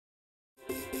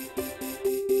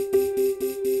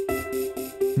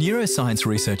Neuroscience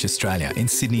Research Australia in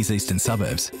Sydney's eastern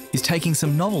suburbs is taking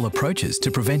some novel approaches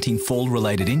to preventing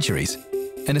fall-related injuries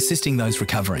and assisting those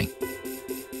recovering.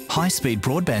 High-speed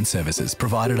broadband services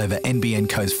provided over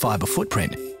NBNCo's fibre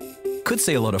footprint could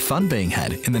see a lot of fun being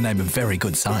had in the name of very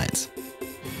good science.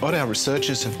 What our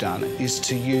researchers have done is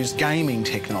to use gaming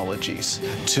technologies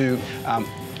to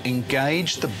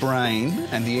engage the brain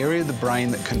and the area of the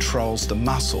brain that controls the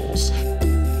muscles.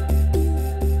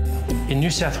 In New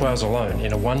South Wales alone,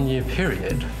 in a one-year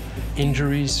period,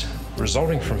 injuries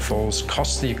resulting from falls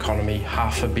cost the economy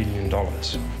 $500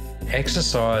 million.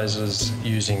 Exercises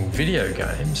using video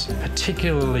games,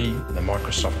 particularly the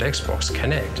Microsoft Xbox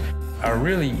Kinect, are a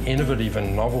really innovative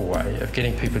and novel way of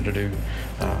getting people to do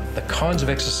the kinds of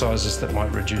exercises that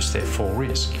might reduce their fall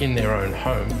risk in their own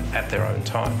home at their own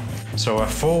time. So a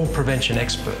fall prevention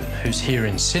expert who's here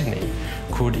in Sydney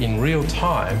could in real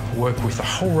time work with a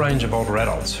whole range of older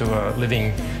adults who are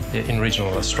living in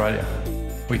regional Australia.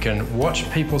 We can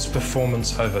watch people's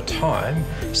performance over time,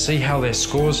 see how their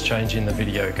scores change in the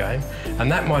video game, and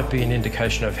that might be an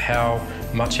indication of how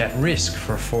much at risk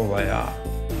for a fall they are.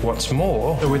 What's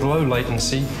more, with low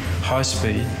latency,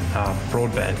 high-speed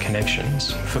broadband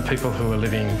connections for people who are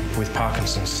living with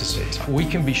Parkinson's disease, we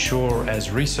can be sure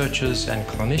as researchers and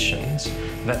clinicians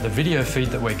that the video feed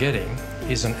that we're getting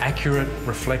is an accurate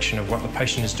reflection of what the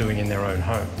patient is doing in their own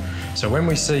home. So when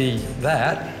we see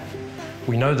that,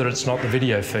 we know that it's not the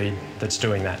video feed that's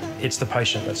doing that, it's the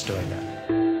patient that's doing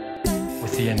that.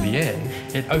 With the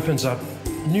NBN, it opens up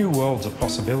new worlds of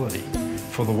possibility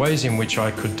for the ways in which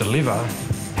I could deliver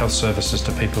health services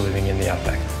to people living in the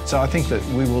outback. So I think that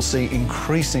we will see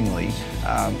increasingly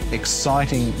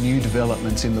exciting new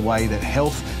developments in the way that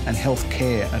health and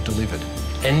healthcare are delivered.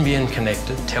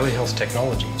 NBN-connected telehealth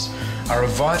technologies are a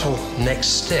vital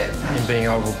next step in being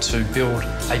able to build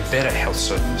a better health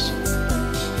service.